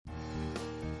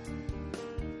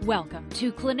Welcome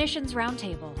to Clinicians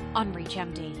Roundtable on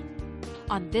ReachMD.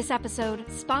 On this episode,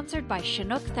 sponsored by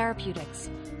Chinook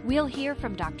Therapeutics, we'll hear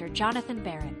from Dr. Jonathan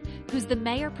Barratt, who's the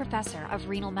Mayer Professor of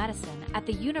Renal Medicine at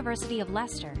the University of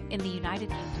Leicester in the United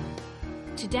Kingdom.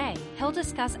 Today, he'll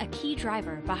discuss a key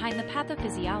driver behind the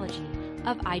pathophysiology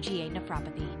of IgA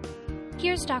nephropathy.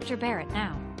 Here's Dr. Barratt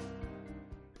now.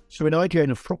 So in IgA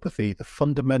nephropathy, the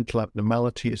fundamental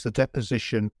abnormality is the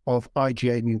deposition of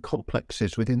IgA immune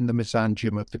complexes within the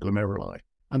mesangium of the glomeruli.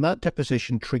 And that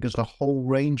deposition triggers a whole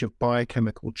range of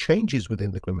biochemical changes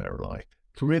within the glomeruli,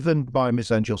 driven by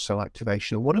mesangial cell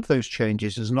activation. And one of those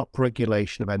changes is an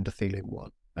upregulation of endothelin-1.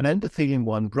 And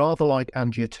endothelin-1, rather like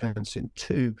angiotensin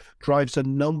II, drives a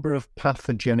number of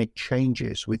pathogenic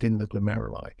changes within the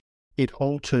glomeruli. It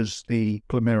alters the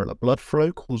glomerular blood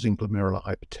flow, causing glomerular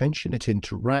hypertension. It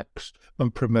interacts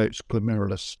and promotes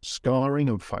glomerular scarring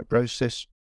and fibrosis.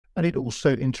 And it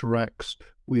also interacts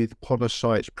with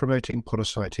podocytes, promoting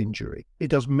podocyte injury. It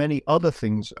does many other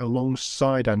things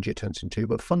alongside angiotensin II,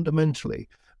 but fundamentally,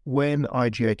 when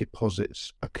IgA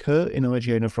deposits occur in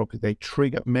IgA nephropathy, they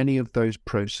trigger many of those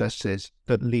processes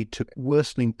that lead to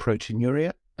worsening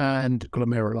proteinuria and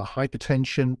glomerular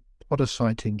hypertension,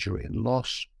 podocyte injury and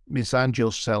loss,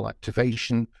 mesangial cell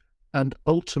activation, and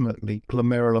ultimately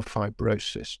glomerular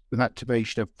fibrosis, with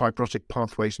activation of fibrotic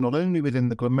pathways not only within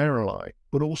the glomeruli,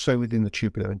 but also within the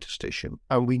tubular interstitium.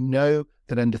 And we know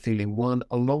that endothelin-1,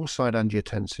 alongside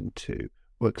angiotensin II,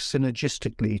 works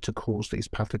synergistically to cause these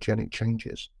pathogenic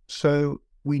changes. So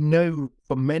we know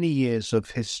from many years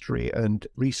of history and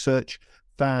research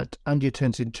that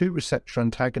angiotensin II receptor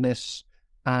antagonists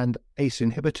and ACE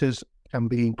inhibitors can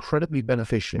be incredibly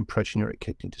beneficial in proteinuric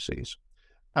kidney disease.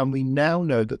 And we now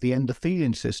know that the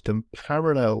endothelin system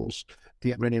parallels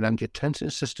the renin-angiotensin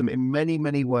system in many,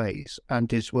 many ways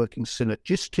and is working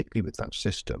synergistically with that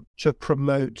system to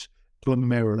promote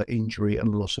glomerular injury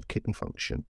and loss of kidney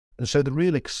function. And so the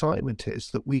real excitement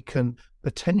is that we can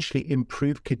potentially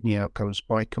improve kidney outcomes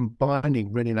by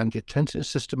combining renin-angiotensin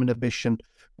system inhibition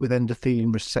with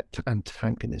endothelin receptor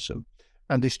antagonism.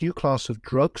 And this new class of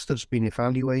drugs that's been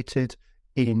evaluated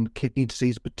in kidney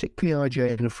disease, particularly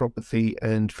IgA nephropathy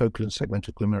and focal and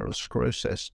segmental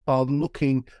glomerulosclerosis, are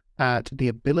looking at the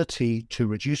ability to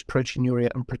reduce proteinuria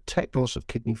and protect loss of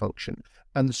kidney function.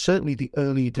 And certainly the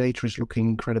early data is looking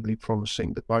incredibly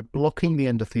promising that by blocking the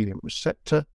endothelin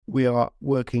receptor, we are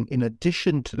working in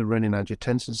addition to the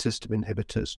renin-angiotensin system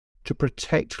inhibitors to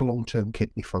protect long-term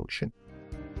kidney function.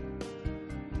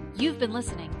 You've been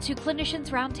listening to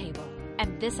Clinicians Roundtable,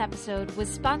 and this episode was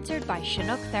sponsored by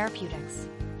Chinook Therapeutics.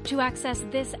 To access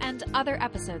this and other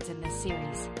episodes in this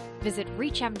series, visit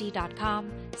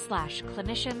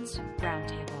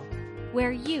reachmd.com/cliniciansroundtable,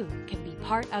 where you can be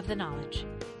part of the knowledge.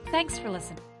 Thanks for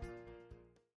listening.